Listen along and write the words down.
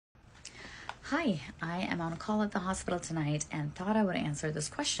Hi, I am on a call at the hospital tonight and thought I would answer this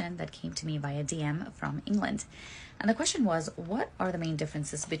question that came to me via DM from England. And the question was, what are the main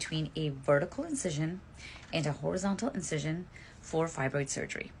differences between a vertical incision and a horizontal incision for fibroid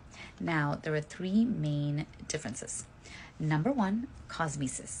surgery? Now, there are three main differences. Number one,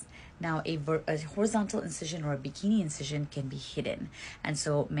 cosmesis. Now, a horizontal incision or a bikini incision can be hidden. And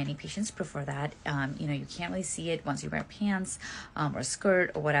so many patients prefer that. You can't really see it once you wear pants or skirt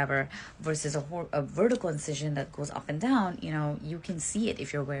or whatever, versus a vertical incision that goes up and down. You can see it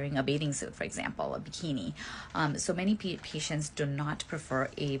if you're wearing a bathing suit, for example, a bikini. So many patients do not prefer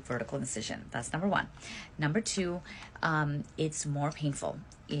a vertical incision. That's number one. Number two, it's more painful.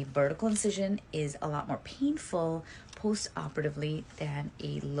 A vertical incision is a lot more painful post-operatively than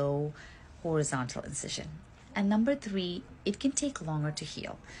a low horizontal incision. And number three, it can take longer to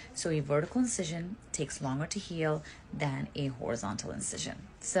heal. So a vertical incision takes longer to heal than a horizontal incision.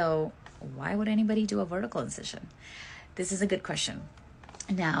 So why would anybody do a vertical incision? This is a good question.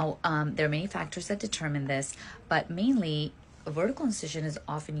 Now, there are many factors that determine this, but mainly a vertical incision is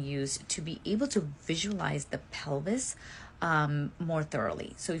often used to be able to visualize the pelvis more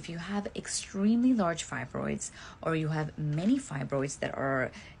thoroughly. So if you have extremely large fibroids, or you have many fibroids that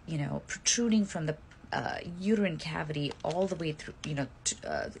are, protruding from the uterine cavity all the way through,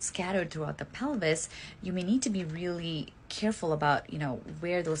 scattered throughout the pelvis, you may need to be really careful about,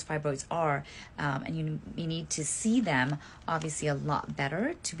 where those fibroids are, and you need to see them obviously a lot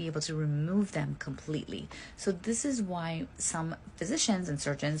better to be able to remove them completely. So this is why some physicians and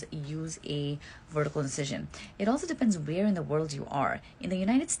surgeons use a vertical incision. It also depends where in the world you are. In the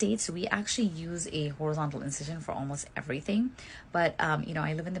United States, we actually use a horizontal incision for almost everything. But,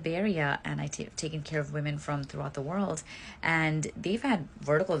 I live in the Bay Area, and I've taken care of women from throughout the world, and they've had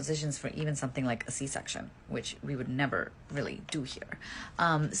vertical incisions for even something like a C-section, which we would never really do here.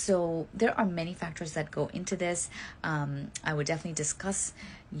 So there are many factors that go into this. I would definitely discuss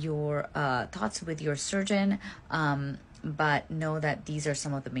your thoughts with your surgeon, but know that these are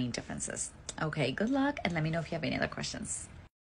some of the main differences. Okay, good luck, and let me know if you have any other questions.